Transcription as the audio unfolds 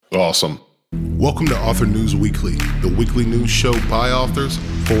Awesome. Welcome to Author News Weekly, the weekly news show by authors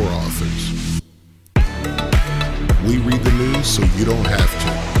for authors. We read the news so you don't have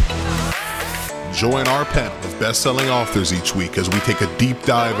to. Join our panel of best-selling authors each week as we take a deep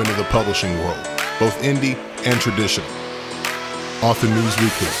dive into the publishing world, both indie and traditional. Author News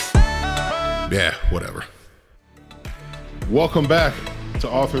Weekly. Yeah, whatever. Welcome back to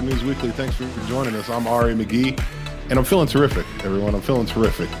Author News Weekly. Thanks for joining us. I'm Ari McGee, and I'm feeling terrific, everyone. I'm feeling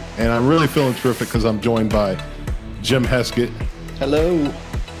terrific. And I'm really feeling terrific because I'm joined by Jim Heskett. Hello.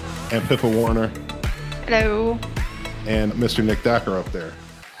 And Pippa Warner. Hello. And Mr. Nick Dacker up there.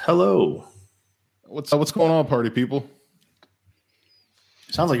 Hello. What's going on, party people?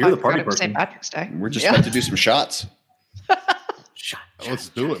 Sounds like you're the party person. St. Patrick's Day. We're just about to do some shots. Let's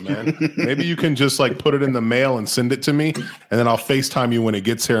do it, man. Maybe you can just put it in the mail and send it to me, and then I'll FaceTime you when it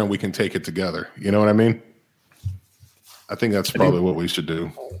gets here and we can take it together. You know what I mean? I think that's probably what we should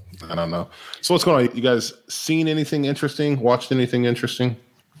do. I don't know. So what's going on? You guys seen anything interesting? Watched anything interesting?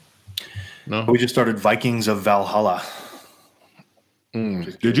 No? We just started Vikings of Valhalla.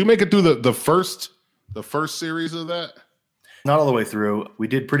 Did you make it through the first series of that? Not all the way through. We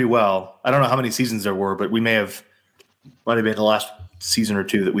did pretty well. I don't know how many seasons there were, but we might have been the last season or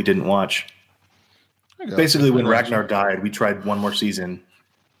two that we didn't watch. Basically, when Ragnar died, we tried one more season.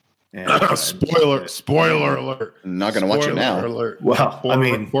 And spoiler alert! I'm not going to watch it now. Alert. Well,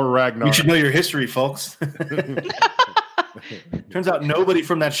 poor Ragnar. You should know your history, folks. Turns out nobody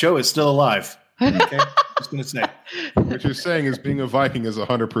from that show is still alive. Okay, just going to say. What you're saying is being a Viking is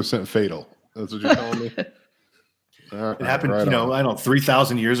 100% fatal. That's what you're telling me. It happened, I don't know,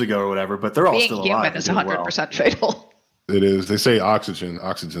 3,000 years ago or whatever, but they're all still alive. Being human is 100% fatal. It is. They say oxygen's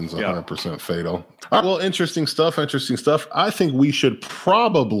 100% fatal. Well, interesting stuff. I think we should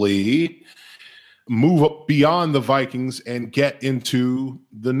probably move up beyond the Vikings and get into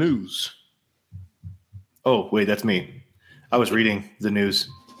the news. Oh, wait, that's me. I was reading the news.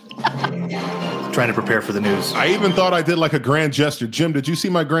 Trying to prepare for the news. I even thought I did a grand gesture. Jim, did you see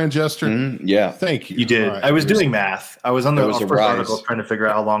my grand gesture? Yeah. Thank you. You did. Right. I was doing math. I was on the first article trying to figure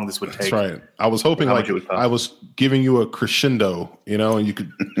out how long this would take. That's right. I was hoping I was giving you a crescendo, and you could.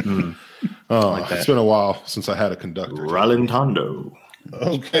 It's been a while since I had a conductor. Rallentando.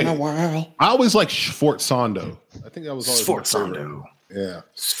 Okay. It's been a while. I always like Sforzando. I think that was always Sforzando. Yeah.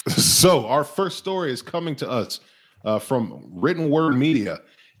 So our first story is coming to us from Written Word Media.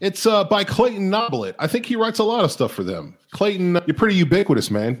 It's by Clayton Nobelit. I think he writes a lot of stuff for them. Clayton, you're pretty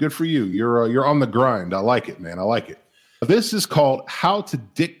ubiquitous, man. Good for you. You're on the grind. I like it, man. I like it. This is called How to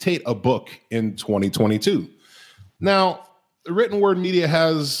Dictate a Book in 2022. Now, Written Word Media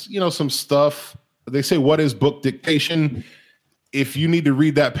has, some stuff. They say, what is book dictation? If you need to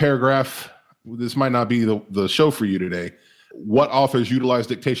read that paragraph, this might not be the show for you today. What authors utilize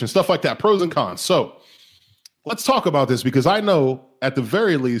dictation, stuff like that, pros and cons. So let's talk about this because I know at the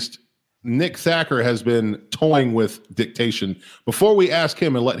very least, Nick Thacker has been toying with dictation. Before we ask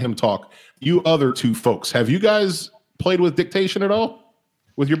him and let him talk, you other two folks, have you guys played with dictation at all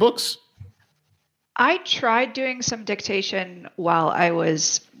with your books? I tried doing some dictation while I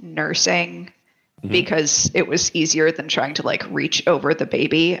was nursing because it was easier than trying to reach over the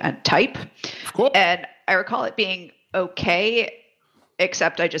baby and type. Cool. And I recall it being okay,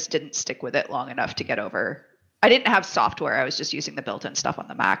 except I just didn't stick with it long enough to get over. I didn't have software. I was just using the built-in stuff on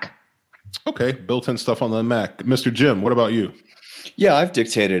the Mac. Okay, built-in stuff on the Mac. Mr. Jim, what about you? Yeah, I've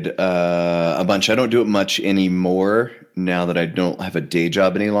dictated a bunch. I don't do it much anymore now that I don't have a day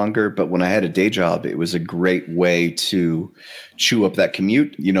job any longer. But when I had a day job, it was a great way to chew up that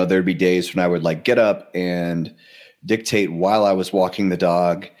commute. There'd be days when I would get up and dictate while I was walking the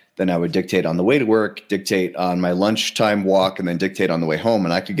dog. Then I would dictate on the way to work, dictate on my lunchtime walk, and then dictate on the way home.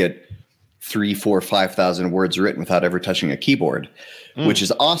 And I could get 3,000, 4,000, 5,000 words written without ever touching a keyboard, which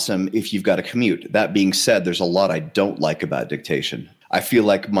is awesome if you've got a commute. That being said, there's a lot I don't like about dictation. I feel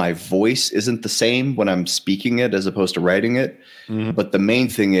like my voice isn't the same when I'm speaking it as opposed to writing it. But the main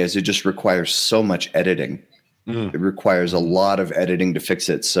thing is it just requires so much editing. It requires a lot of editing to fix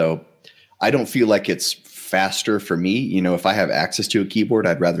it. So I don't feel like it's faster for me. If I have access to a keyboard,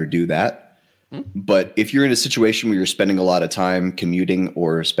 I'd rather do that. But if you're in a situation where you're spending a lot of time commuting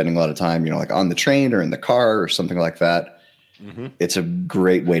or spending a lot of time, on the train or in the car or something like that, it's a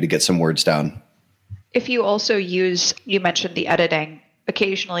great way to get some words down. If you also you mentioned the editing,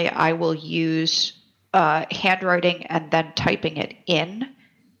 occasionally I will use handwriting and then typing it in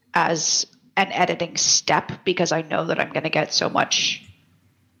as an editing step because I know that I'm going to get so much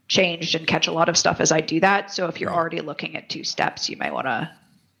changed and catch a lot of stuff as I do that. So if you're already looking at 2 steps, you might want to.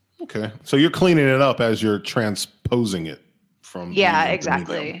 Okay. So you're cleaning it up as you're transposing it from. Yeah, the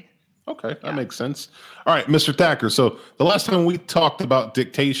exactly. medium. Okay, that makes sense. All right, Mr. Thacker. So the last time we talked about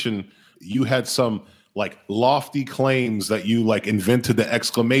dictation, you had some like lofty claims that you like invented the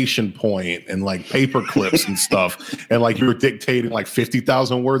exclamation point and like paper clips and stuff, and like you were dictating like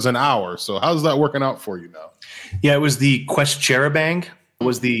 50,000 words an hour. So how's that working out for you now? Yeah, it was the Quescherabang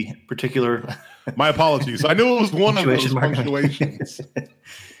was the particular. My apologies. I knew it was one of those punctuations.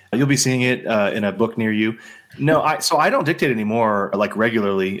 You'll be seeing it in a book near you. No, I don't dictate anymore like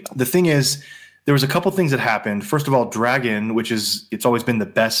regularly. The thing is, there was a couple things that happened. First of all, Dragon, it's always been the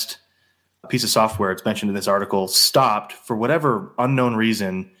best piece of software, it's mentioned in this article, stopped for whatever unknown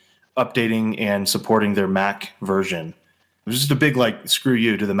reason updating and supporting their Mac version. It was just a big like screw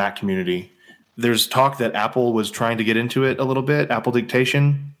you to the Mac community. There's talk that Apple was trying to get into it a little bit. Apple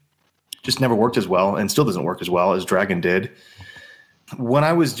Dictation just never worked as well and still doesn't work as well as Dragon did. When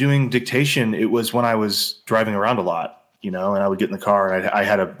I was doing dictation, it was when I was driving around a lot, and I would get in the car and I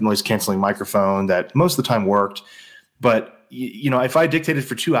had a noise canceling microphone that most of the time worked. But, if I dictated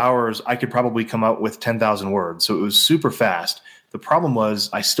for 2 hours, I could probably come up with 10,000 words. So it was super fast. The problem was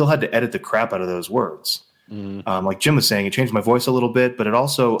I still had to edit the crap out of those words. Like Jim was saying, it changed my voice a little bit, but it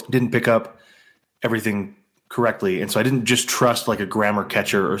also didn't pick up everything correctly. And so I didn't just trust like a grammar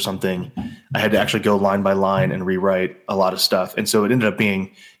catcher or something. I had to actually go line by line and rewrite a lot of stuff. And so it ended up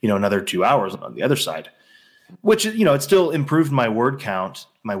being, another 2 hours on the other side, which, it still improved my word count,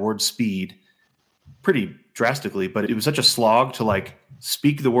 my word speed pretty drastically, but it was such a slog to like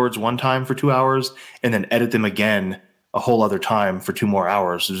speak the words one time for 2 hours and then edit them again a whole other time for 2 more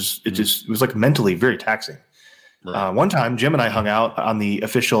hours. It was like mentally very taxing. Right. One time, Jim and I hung out on the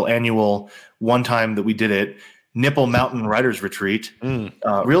official annual one time that we did it, Nipple Mountain Writers Retreat.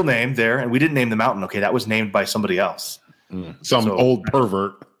 Real name there, and we didn't name the mountain. Okay, that was named by somebody else. Some old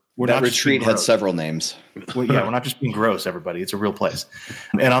pervert. That retreat had several names. Well, yeah, we're not just being gross, everybody. It's a real place.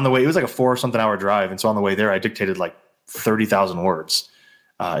 And on the way, it was like a 4-something hour drive. And so on the way there, I dictated like 30,000 words.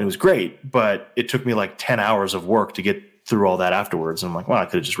 It was great, but it took me like 10 hours of work to get through all that afterwards. And I'm like, well, I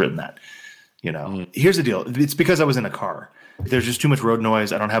could have just written that. Here's the deal. It's because I was in a car. There's just too much road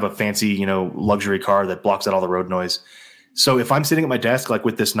noise. I don't have a fancy, luxury car that blocks out all the road noise. So if I'm sitting at my desk, like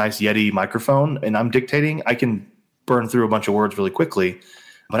with this nice Yeti microphone and I'm dictating, I can burn through a bunch of words really quickly,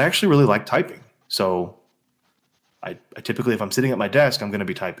 but I actually really like typing. So I typically, if I'm sitting at my desk, I'm going to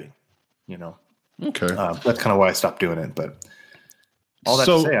be typing, Okay. That's kind of why I stopped doing it. But all that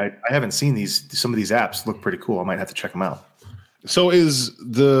to say, I haven't seen some of these apps look pretty cool. I might have to check them out. So is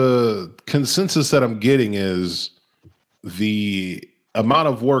the consensus that I'm getting is the amount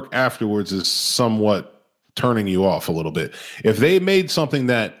of work afterwards is somewhat turning you off a little bit. If they made something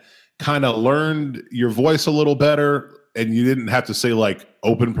that kind of learned your voice a little better and you didn't have to say like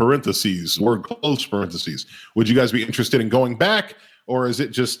open parentheses or close parentheses, would you guys be interested in going back? Or is it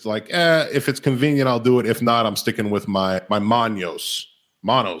just like, if it's convenient, I'll do it. If not, I'm sticking with my mono,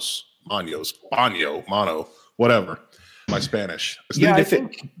 whatever. My Spanish. Yeah, I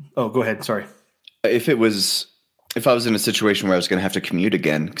think. Oh, go ahead. Sorry. If I was in a situation where I was going to have to commute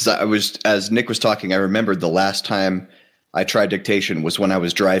again, because as Nick was talking, I remembered the last time I tried dictation was when I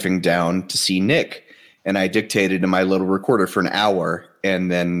was driving down to see Nick, and I dictated in my little recorder for an hour,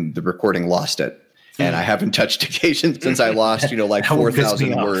 and then the recording lost it. And I haven't touched dictation since I lost, like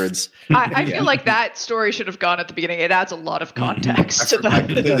 4,000 words. I feel like that story should have gone at the beginning. It adds a lot of context to that. I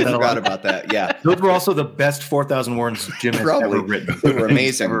completely forgot about that. Yeah. Those were also the best 4,000 words Jim has ever written. They were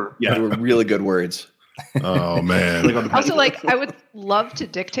amazing. They were really good words. Oh, man. Also, I would love to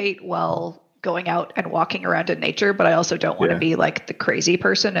dictate while going out and walking around in nature, but I also don't want to be like the crazy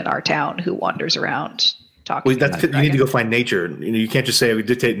person in our town who wanders around talking. Well, you need to go find nature. You can't just say I would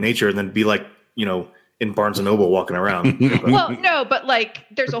dictate nature and then be like, in Barnes and Noble walking around. Well, no, but like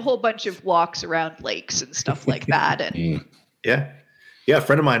there's a whole bunch of walks around lakes and stuff like that. And yeah. A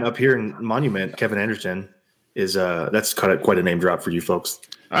friend of mine up here in Monument, Kevin Anderson, is that's quite a name drop for you folks.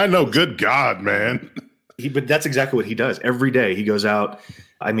 I know. Good God, man. But that's exactly what he does. Every day he goes out.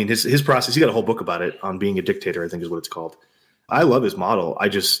 I mean, his process, he got a whole book about it on being a dictator, I think is what it's called. I love his model.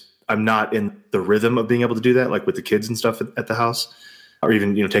 I'm not in the rhythm of being able to do that, like with the kids and stuff at the house, or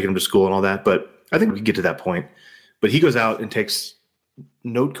even, taking them to school and all that. But I think we can get to that point. But he goes out and takes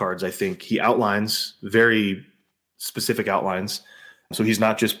note cards. I think he outlines very specific outlines. So he's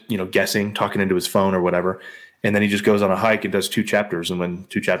not just, guessing, talking into his phone or whatever. And then he just goes on a hike and does 2 chapters. And when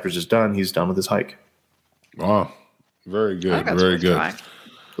 2 chapters is done, he's done with his hike. Wow. Very good. Very good.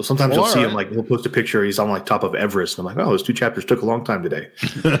 So sometimes you'll see him, like, he'll post a picture. He's on like top of Everest. And I'm like, oh, those 2 chapters took a long time today.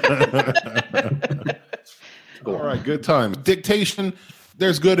 All right. Good time. Dictation.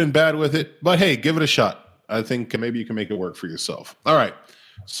 There's good and bad with it, but hey, give it a shot. I think maybe you can make it work for yourself. All right.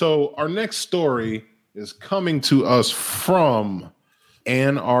 So our next story is coming to us from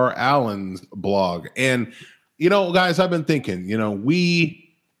Ann R. Allen's blog. And, guys, I've been thinking, we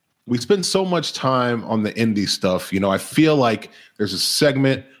spend so much time on the indie stuff. I feel like there's a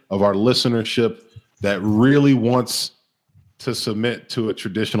segment of our listenership that really wants to submit to a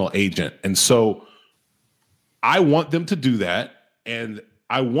traditional agent. And so I want them to do that. And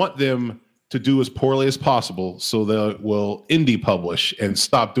I want them to do as poorly as possible so they will indie publish and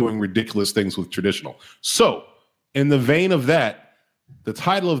stop doing ridiculous things with traditional. So in the vein of that, the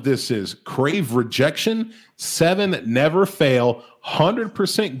title of this is Crave Rejection, 7 Never Fail,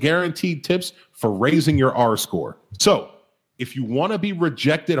 100% guaranteed tips for raising your R score. So if you want to be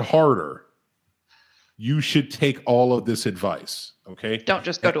rejected harder, you should take all of this advice, okay? Don't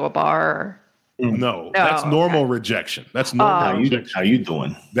just go to a bar. No, that's normal rejection. That's normal rejection. How you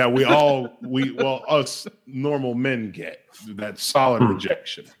doing? That us normal men get. That solid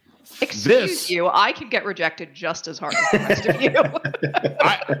rejection. Excuse you, I can get rejected just as hard as the rest of you.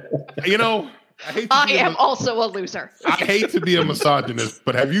 I am also a loser. I hate to be a misogynist,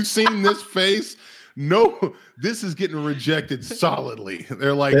 but have you seen this face? No, this is getting rejected solidly.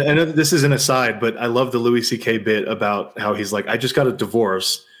 They're like, I know this is an aside, but I love the Louis C.K. bit about how he's like, I just got a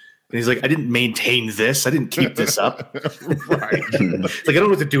divorce. And he's like, I didn't maintain this. I didn't keep this up. Right. Like, I don't know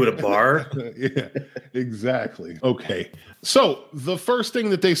what to do at a bar. Yeah, exactly. Okay. So the first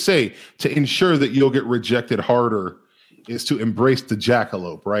thing that they say to ensure that you'll get rejected harder is to embrace the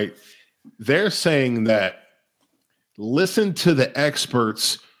jackalope, right? They're saying that listen to the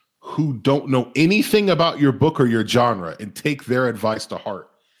experts who don't know anything about your book or your genre and take their advice to heart.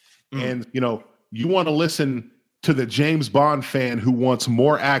 And, you want to listen to the James Bond fan who wants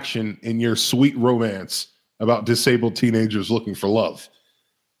more action in your sweet romance about disabled teenagers looking for love.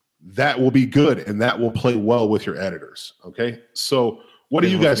 That will be good, and that will play well with your editors. Okay, so what do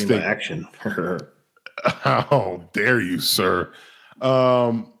you guys think? Action. How dare you, sir?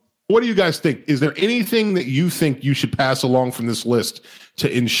 What do you guys think? Is there anything that you think you should pass along from this list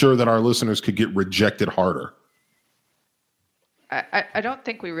to ensure that our listeners could get rejected harder? I don't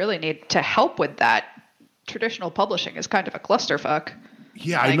think we really need to help with that. Traditional publishing is kind of a clusterfuck.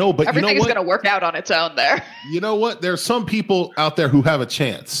 Yeah, I know, but everything is going to work out on its own there. You know what? There's some people out there who have a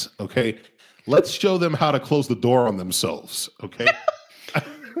chance, okay? Let's show them how to close the door on themselves, okay?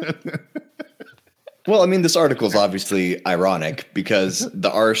 Well, I mean, this article is obviously ironic because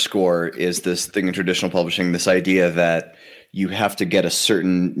the R score is this thing in traditional publishing, this idea that you have to get a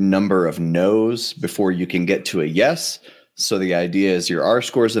certain number of no's before you can get to a yes. So the idea is your R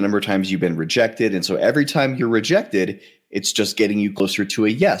score is the number of times you've been rejected. And so every time you're rejected, it's just getting you closer to a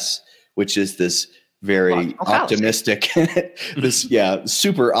yes, which is this very optimistic,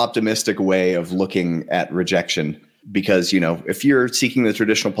 super optimistic way of looking at rejection. Because, if you're seeking the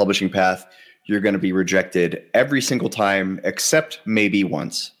traditional publishing path, you're going to be rejected every single time, except maybe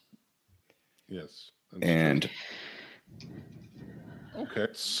once. Yes. And okay,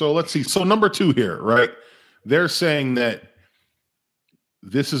 so let's see. So number 2 here, right? They're saying that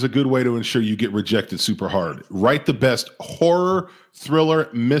this is a good way to ensure you get rejected super hard. Write the best horror, thriller,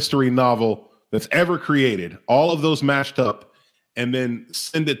 mystery novel that's ever created. All of those mashed up, and then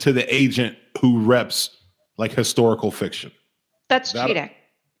send it to the agent who reps like historical fiction. That's cheating.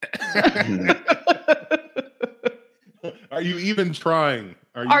 Are you even trying?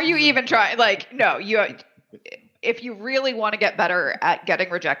 Are you even trying? Like, no, if you really want to get better at getting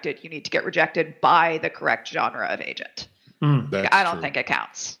rejected, you need to get rejected by the correct genre of agent. I don't think it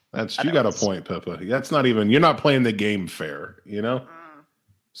counts. You got a point, Pippa. That's not even, you're not playing the game fair,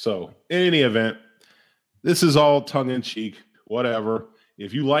 So in any event, this is all tongue in cheek, whatever.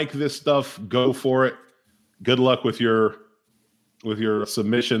 If you like this stuff, go for it. Good luck with your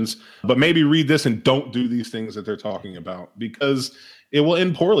submissions, but maybe read this and don't do these things that they're talking about because it will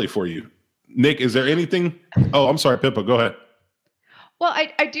end poorly for you. Nick, is there anything? Oh, I'm sorry, Pippa, go ahead. Well,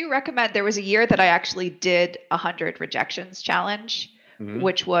 I do recommend, there was a year that I actually did 100 rejections challenge,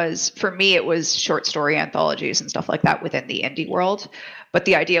 which was, for me, it was short story anthologies and stuff like that within the indie world. But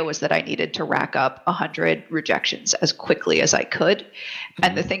the idea was that I needed to rack up 100 rejections as quickly as I could.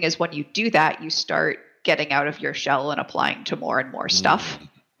 And the thing is, when you do that, you start getting out of your shell and applying to more and more stuff.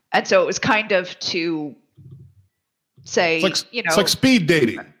 And so it was kind of to say, it's like speed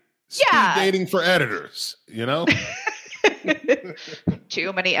dating. Speed dating for editors,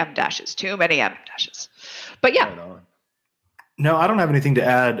 Too many M dashes. But yeah. No, I don't have anything to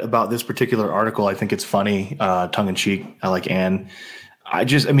add about this particular article. I think it's funny, tongue in cheek. I like Anne.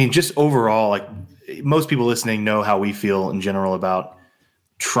 Just overall, like most people listening know how we feel in general about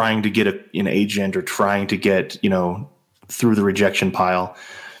trying to get an agent or trying to get, through the rejection pile.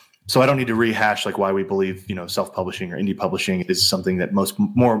 So I don't need to rehash like why we believe, self-publishing or indie publishing is something that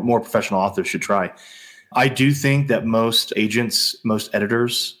more professional authors should try. I do think that most agents, most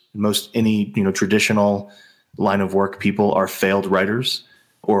editors, any traditional line of work people are failed writers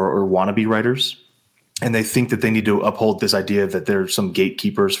or wannabe writers. And they think that they need to uphold this idea that they're some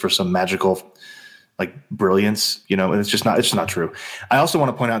gatekeepers for some magical like brilliance, and it's just not true. I also want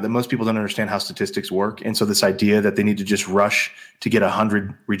to point out that most people don't understand how statistics work. And so this idea that they need to just rush to get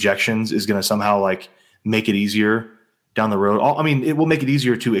 100 rejections is going to somehow like make it easier down the road. I mean, it will make it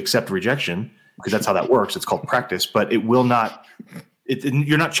easier to accept rejection because that's how that works. It's called practice, but it will not,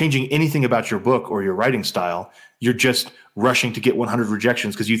 you're not changing anything about your book or your writing style. You're just rushing to get 100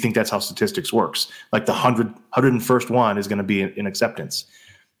 rejections because you think that's how statistics works. Like the 101st one is going to be in acceptance.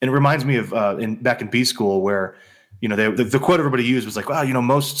 And it reminds me of back in B school where, the quote everybody used was like, wow,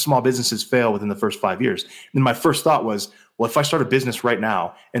 most small businesses fail within the first 5 years. And my first thought was, well, if I start a business right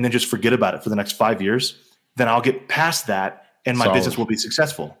now and then just forget about it for the next 5 years, then I'll get past that and my business will be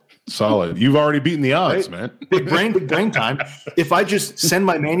successful. Solid. You've already beaten the odds, right? Man. Big brain time. If I just send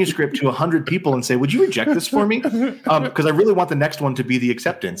my manuscript to 100 people and say, would you reject this for me? Because I really want the next one to be the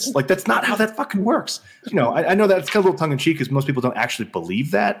acceptance. Like, that's not how that fucking works. I know that it's kind of a little tongue in cheek because most people don't actually believe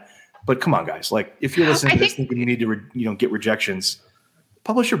that. But come on, guys. Like, if you're listening to this thinking you need to, get rejections,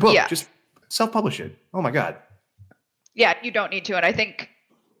 publish your book. Yeah. Just self-publish it. Oh, my God. Yeah, you don't need to. And I think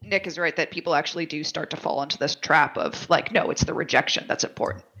Nick is right that people actually do start to fall into this trap of like, no, it's the rejection that's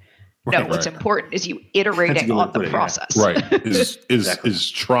important. No, what's important is you iterating on the process. Yeah. Right.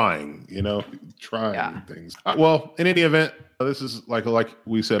 Is trying, trying things. Well, in any event, this is like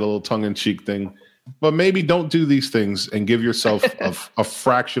we said, a little tongue-in-cheek thing. But maybe don't do these things and give yourself a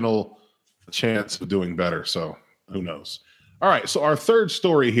fractional chance of doing better. So who knows? All right. So our third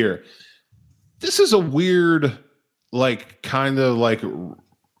story here. This is a weird, kind of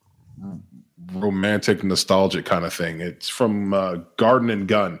romantic, nostalgic kind of thing. It's from Garden and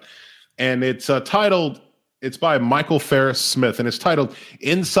Gun. And it's titled, it's by Michael Ferris Smith, and it's titled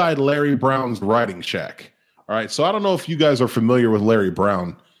Inside Larry Brown's Writing Shack. All right. So I don't know if you guys are familiar with Larry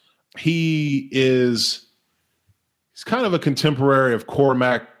Brown. He's kind of a contemporary of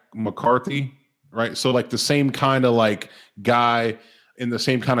Cormac McCarthy, right? So the same kind of guy in the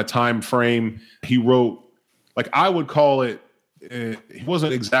same kind of time frame. He wrote, I would call it, he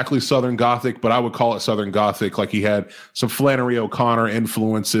wasn't exactly Southern Gothic, but I would call it Southern Gothic. He had some Flannery O'Connor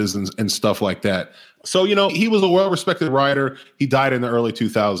influences and stuff like that. So, he was a well-respected writer. He died in the early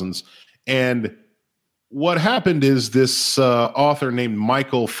 2000s. And what happened is this author named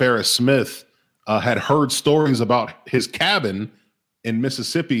Michael Ferris Smith had heard stories about his cabin in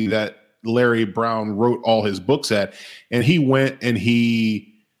Mississippi that Larry Brown wrote all his books at. And he went and he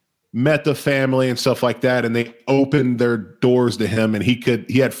met the family and stuff like that. And they opened their doors to him and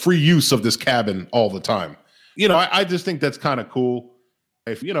he had free use of this cabin all the time. I just think that's kind of cool.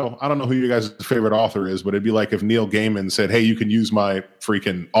 If, I don't know who your guys' favorite author is, but it'd be like if Neil Gaiman said, hey, you can use my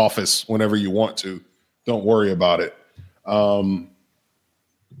freaking office whenever you want to. Don't worry about it. I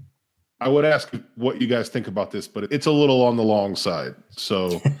would ask what you guys think about this, but it's a little on the long side.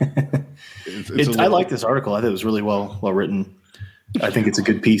 So I like this article. I thought it was really well written. I think it's a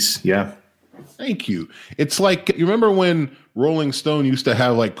good piece. Yeah. Thank you. It's you remember when Rolling Stone used to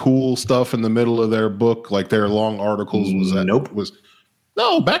have cool stuff in the middle of their book, their long articles?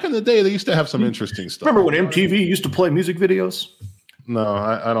 No, back in the day, they used to have some interesting stuff. Remember when MTV used to play music videos? No,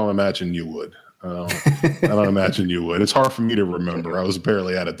 I don't imagine you would. I don't imagine you would. It's hard for me to remember. I was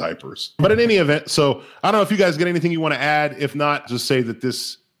barely out of diapers. But in any event, so I don't know if you guys get anything you want to add. If not, just say that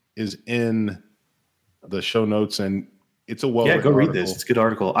this is in the show notes and it's a well-written go read article. This. It's a good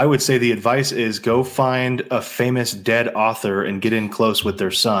article. I would say the advice is go find a famous dead author and get in close with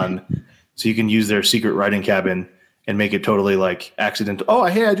their son so you can use their secret writing cabin and make it totally accidental. Oh,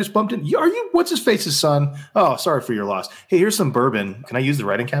 hey, I just bumped in. Are you, what's his face's son? Oh, sorry for your loss. Hey, here's some bourbon. Can I use the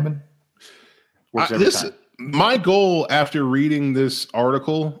writing cabin? My goal after reading this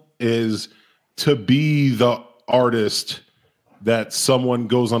article is to be the artist that someone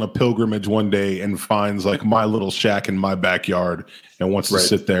goes on a pilgrimage one day and finds my little shack in my backyard and wants to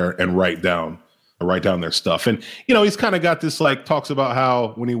sit there and write down their stuff. And, he's kind of got this, talks about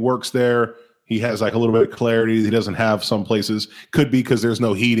how when he works there, he has a little bit of clarity he doesn't have some places. Could be because there's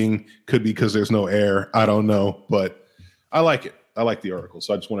no heating, could be because there's no air. I don't know, but I like it. I like the article.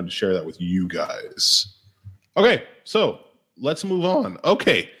 So I just wanted to share that with you guys. Okay. So let's move on.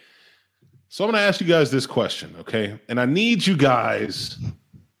 Okay. So I'm going to ask you guys this question, okay? And I need you guys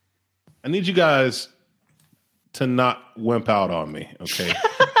to not wimp out on me, okay?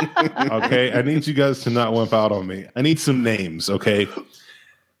 Okay, I need you guys to not wimp out on me. I need some names, okay?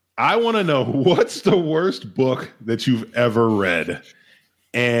 I want to know what's the worst book that you've ever read,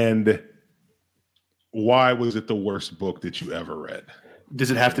 and why was it the worst book that you ever read?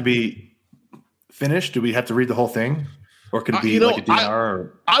 Does it have to be finished? Do we have to read the whole thing? Or could it be like a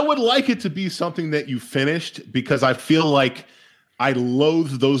DR? I would like it to be something that you finished, because I feel like I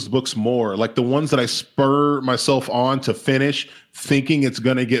loathe those books more. Like the ones that I spur myself on to finish thinking it's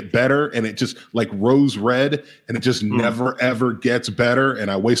going to get better, and it just like Rose Red, and it just never, ever gets better,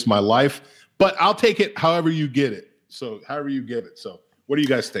 and I waste my life. But I'll take it however you get it. So however you get it. So what do you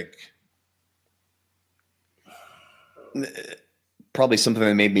guys think? Probably something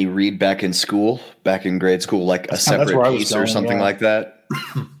that made me read back in grade school, like a separate piece or something like that.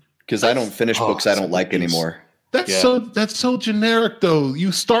 Because I don't finish books I don't like anymore. That's so generic, though.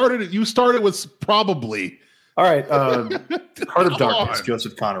 You started with probably. All right, Heart of Darkness,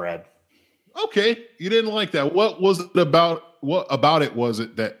 Joseph Conrad. Okay, you didn't like that. What was it about? What about it was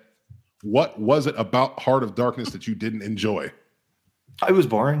it that? What was it about Heart of Darkness that you didn't enjoy? It was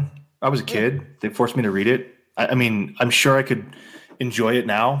boring. I was a kid. They forced me to read it. I mean, I'm sure I could enjoy it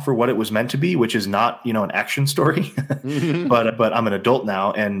now for what it was meant to be, which is not, an action story. But I'm an adult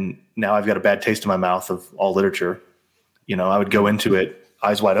now, and now I've got a bad taste in my mouth of all literature. I would go into it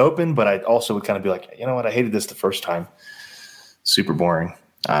eyes wide open, but I also would kind of be like, you know what? I hated this the first time. Super boring.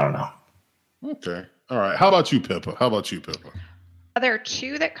 I don't know. Okay. All right. How about you, Pippa? There are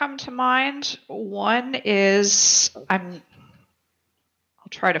two that come to mind. One is I'll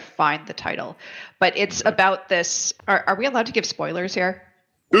try to find the title, but it's about this. Are we allowed to give spoilers here?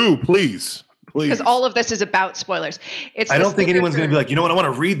 Ooh, please. Because all of this is about spoilers. I don't think anyone's going to be like, you know what? I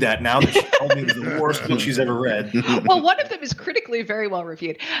want to read that now that she told me it was the worst book she's ever read. Well, one of them is critically very well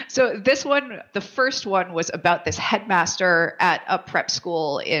reviewed. So this one, the first one, was about this headmaster at a prep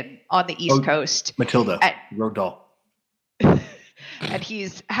school on the East Coast. Matilda, Road Doll. And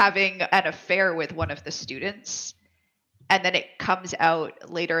he's having an affair with one of the students. And then it comes out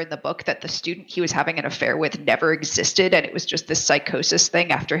later in the book that the student he was having an affair with never existed. And it was just this psychosis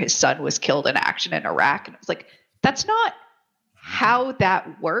thing after his son was killed in action in Iraq. And it was like, that's not how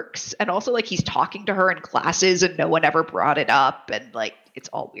that works. And also, like, he's talking to her in classes and no one ever brought it up. And like, it's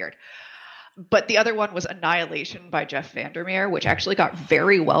all weird. But the other one was Annihilation by Jeff Vandermeer, which actually got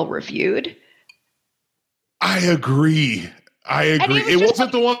very well reviewed. I agree. It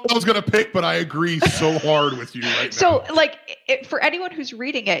wasn't the one I was going to pick, but I agree so hard with you right now. So, like, for anyone who's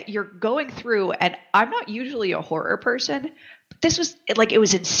reading it, you're going through, and I'm not usually a horror person, but this was, like, it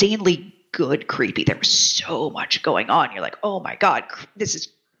was insanely good creepy. There was so much going on. You're like, oh my God, this is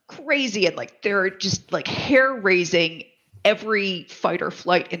crazy. And, like, they're just, like, hair-raising, every fight or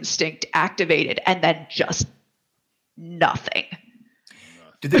flight instinct activated, and then just nothing.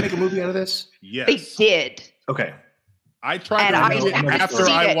 Did they make a movie out of this? Yes. They did. Okay. I tried to after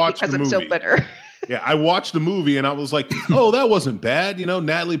I watched the movie. I'm so bitter. Yeah, I watched the movie and I was like, oh, that wasn't bad.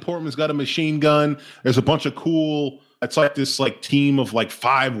 Natalie Portman's got a machine gun. There's a bunch of cool, it's like this like team of like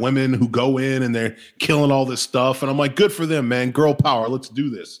 5 women who go in and they're killing all this stuff. And I'm like, good for them, man. Girl power. Let's do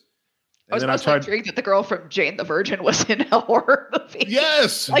this. And I was most intrigued that the girl from Jane the Virgin was in a horror movie.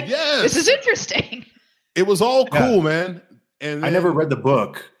 Yes. Yes. This is interesting. It was all cool, man. And I never read the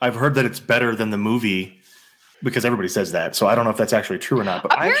book. I've heard that it's better than the movie, because everybody says that. So I don't know if that's actually true or not.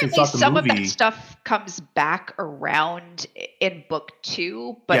 But apparently, I actually thought some of that stuff comes back around in book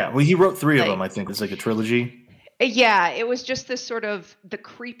 2. But yeah, well, he wrote 3 of them, I think. It's like a trilogy. Yeah, it was just this sort of the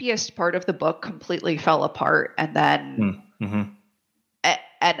creepiest part of the book completely fell apart. And then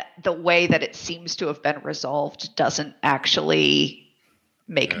and the way that it seems to have been resolved doesn't actually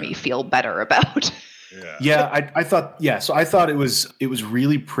make me feel better about. I thought so I thought it was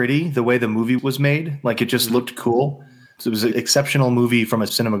really pretty the way the movie was made. Like, it just looked cool. So it was an exceptional movie from the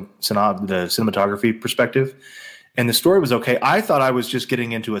cinematography perspective, and the story was okay. I thought I was just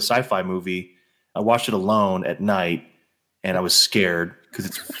getting into a sci-fi movie. I watched it alone at night, and I was scared because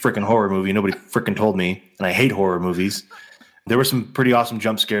it's a freaking horror movie. Nobody freaking told me, and I hate horror movies. There were some pretty awesome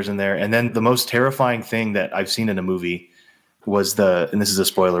jump scares in there, and then the most terrifying thing that I've seen in a movie was and this is a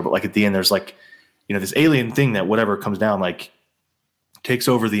spoiler, but like at the end, there's like, this alien thing that whatever comes down, like, takes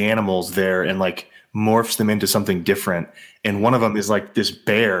over the animals there and like morphs them into something different. And one of them is like this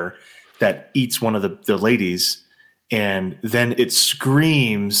bear that eats one of the ladies, and then it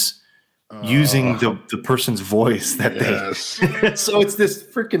screams using the person's voice that they. So it's this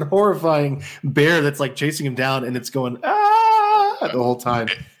freaking horrifying bear that's like chasing him down, and it's going the whole time.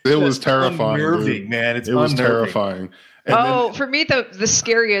 It was terrifying, unnerving, man. It was terrifying. And for me, the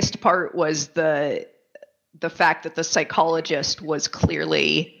scariest part was the the fact that the psychologist was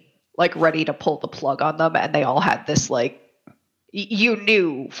clearly like ready to pull the plug on them, and they all had this like, you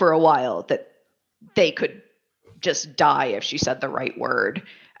knew for a while that they could just die if she said the right word,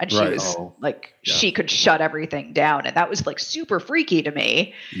 and she was she could shut everything down, and that was like super freaky to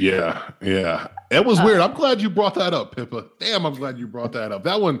me. Yeah, it was weird. I'm glad you brought that up, Pippa. Damn, I'm glad you brought that up.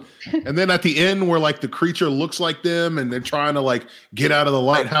 That one, and then at the end where like the creature looks like them and they're trying to like get out of the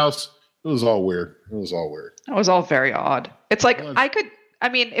lighthouse. It was all weird. It was all very odd. It's like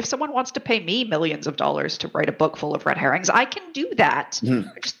if someone wants to pay me millions of dollars to write a book full of red herrings, I can do that.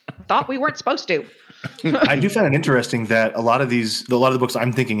 I just thought we weren't supposed to. I do find it interesting that a lot of the books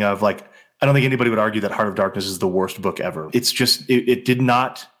I'm thinking of, like, I don't think anybody would argue that Heart of Darkness is the worst book ever. It's just, it did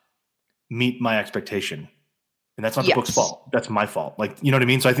not meet my expectation. And that's not the book's fault. That's my fault. Like, you know what I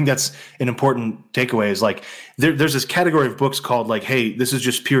mean? So I think that's an important takeaway is like, there's this category of books called like, hey, this is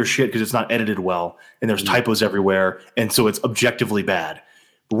just pure shit because it's not edited well and there's typos everywhere. And so it's objectively bad.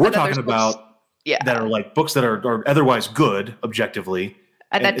 But we're talking about that are like books that are otherwise good objectively.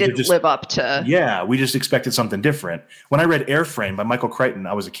 And that didn't live up to. Yeah, we just expected something different. When I read Airframe by Michael Crichton,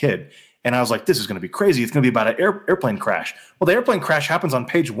 I was a kid. And I was like, this is going to be crazy. It's going to be about an airplane crash. Well, the airplane crash happens on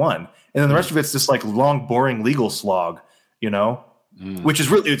page 1. And then the rest of it's this like long, boring legal slog, which is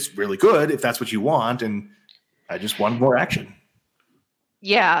it's really good if that's what you want. And I just wanted more action.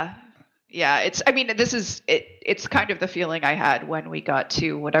 Yeah. Yeah. It's kind of the feeling I had when we got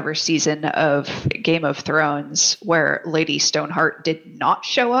to whatever season of Game of Thrones where Lady Stoneheart did not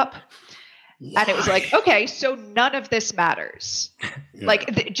show up. And it was like, okay, so none of this matters. Yeah.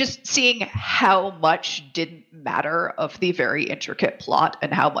 Like just seeing how much didn't matter of the very intricate plot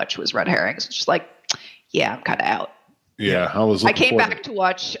and how much was red herrings. It's just like, yeah, I'm kind of out. Yeah, I came back to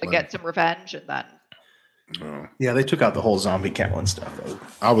watch Get Some Revenge, and then. Yeah, they took out the whole zombie Catelyn stuff.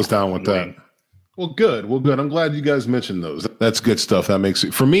 I was down with that. Well, good. I'm glad you guys mentioned those. That's good stuff. That makes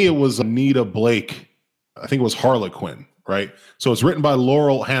it. For me, it was Anita Blake. I think it was Harlequin, right? So it's written by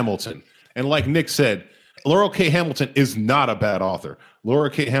Laurel Hamilton. And like Nick said, Laurel K. Hamilton is not a bad author. Laurel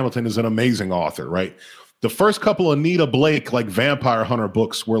K. Hamilton is an amazing author, right? The first couple of Anita Blake, like Vampire Hunter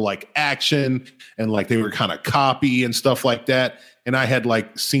books were like action and like they were kind of copy and stuff like that. And I had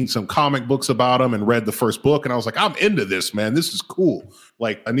like seen some comic books about them and read the first book. And I was like, I'm into this, man. This is cool.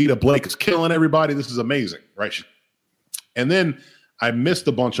 Like Anita Blake is killing everybody. This is amazing, right? And then I missed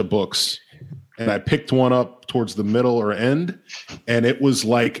a bunch of books. And I picked one up towards the middle or end, and it was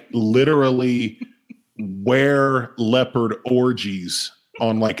like literally were leopard orgies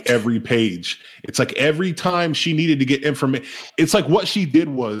on like every page. It's like every time she needed to get information, it's like what she did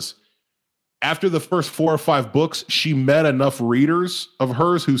was after the first 4 or 5 books, she met enough readers of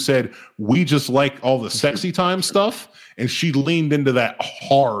hers who said, we just like all the sexy time stuff. And she leaned into that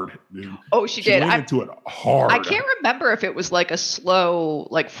hard, dude. Oh, she did. Leaned into it hard. I can't remember if it was like a slow,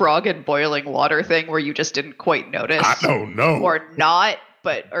 like frog in boiling water thing where you just didn't quite notice. I don't know. Or not,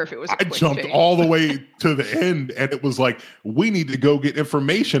 or if it was a quick jumped change. all the way to the end, and it was like, we need to go get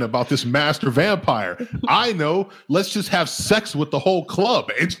information about this master vampire. I know. Let's just have sex with the whole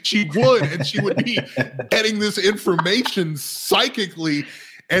club. And she would be getting this information psychically.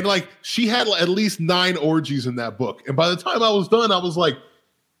 And like she had at least 9 orgies in that book. And by the time I was done, I was like,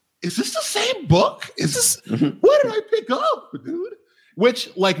 is this the same book? Is this what did I pick up, dude? Which,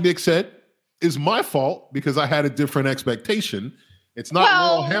 like Nick said, is my fault because I had a different expectation. It's not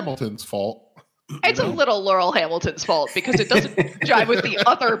Laurel Hamilton's fault. It's a little Laurel Hamilton's fault because it doesn't jive with the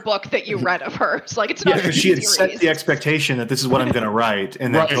other book that you read of hers. Like it's not. Yeah, she had set the expectation that this is what I'm going to write,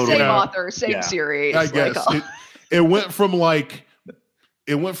 and then totally same author, same series. I guess it went from like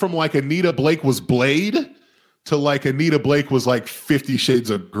Anita Blake was Blade to like Anita Blake was like 50 Shades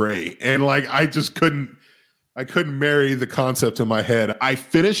of Grey, and like I couldn't marry the concept in my head. I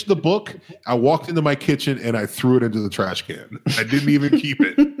finished the book. I walked into my kitchen and I threw it into the trash can. I didn't even keep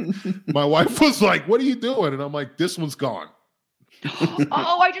it. My wife was like, "What are you doing?" And I'm like, "This one's gone."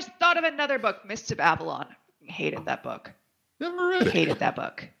 Oh, I just thought of another book, Mists of Avalon. Hated that book. Never read it. Hated that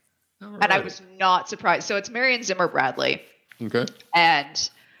book. And I was not surprised. So it's Marion Zimmer Bradley. Okay. And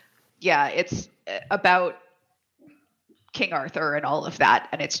yeah, it's about King Arthur and all of that.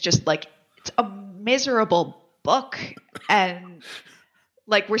 And it's just like, it's a miserable book. And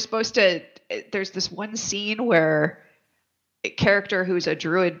like, we're supposed to, there's this one scene where a character who's a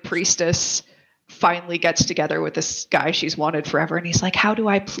druid priestess finally gets together with this guy she's wanted forever. And he's like, how do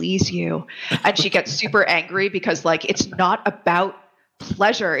I please you? And she gets super angry because like, it's not about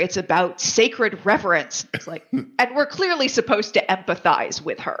pleasure, it's about sacred reverence. It's like, and we're clearly supposed to empathize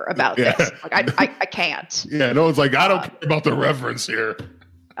with her about this. Like I can't. Yeah, no one's like, I don't care about the reverence here.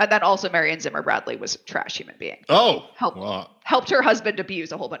 And then also Marion Zimmer Bradley was a trash human being. Oh, helped her husband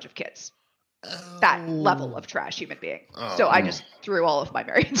abuse a whole bunch of kids. That level of trash human being. So I just threw all of my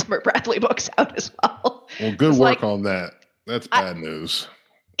Marion Zimmer Bradley books out as well. Well, good work on that. That's bad news.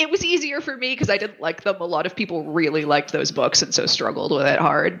 It was easier for me because I didn't like them. A lot of people really liked those books and so struggled with it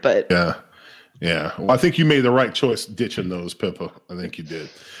hard. But yeah. Well, I think you made the right choice ditching those, Pippa. I think you did.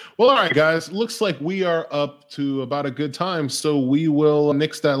 Well, all right, guys. Looks like we are up to about a good time, so we will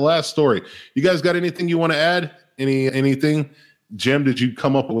nix that last story. You guys got anything you want to add? Anything? Jim, did you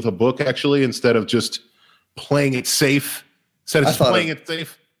come up with a book actually instead of just playing it safe? It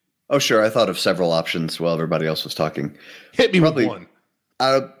safe? Oh, sure. I thought of several options while everybody else was talking. Hit me with one.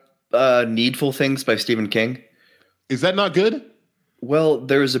 Needful Things by Stephen King. Is that not good? Well,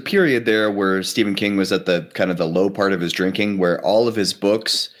 there was a period there where Stephen King was at the kind of the low part of his drinking, where all of his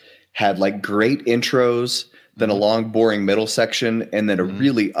books had like great intros, then a long, boring middle section, and then a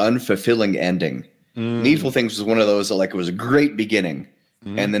really unfulfilling ending. Needful Things was one of those that like it was a great beginning,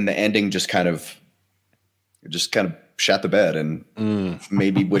 and then the ending just kind of shat the bed, and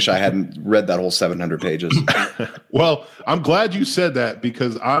maybe wish I hadn't read that whole 700 pages. Well, I'm glad you said that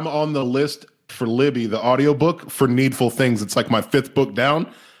because I'm on the list for Libby, the audiobook for Needful Things. It's like my 5th book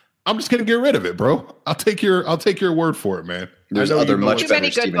down. I'm just gonna get rid of it, bro. I'll take your word for it, man. There's other much better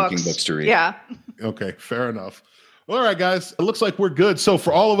Stephen King books to read. Yeah. Okay, fair enough. All right, guys. It looks like we're good. So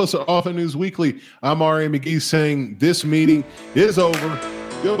for all of us at Often News Weekly, I'm R.A. McGee saying this meeting is over.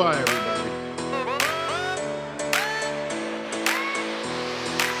 Goodbye, everybody.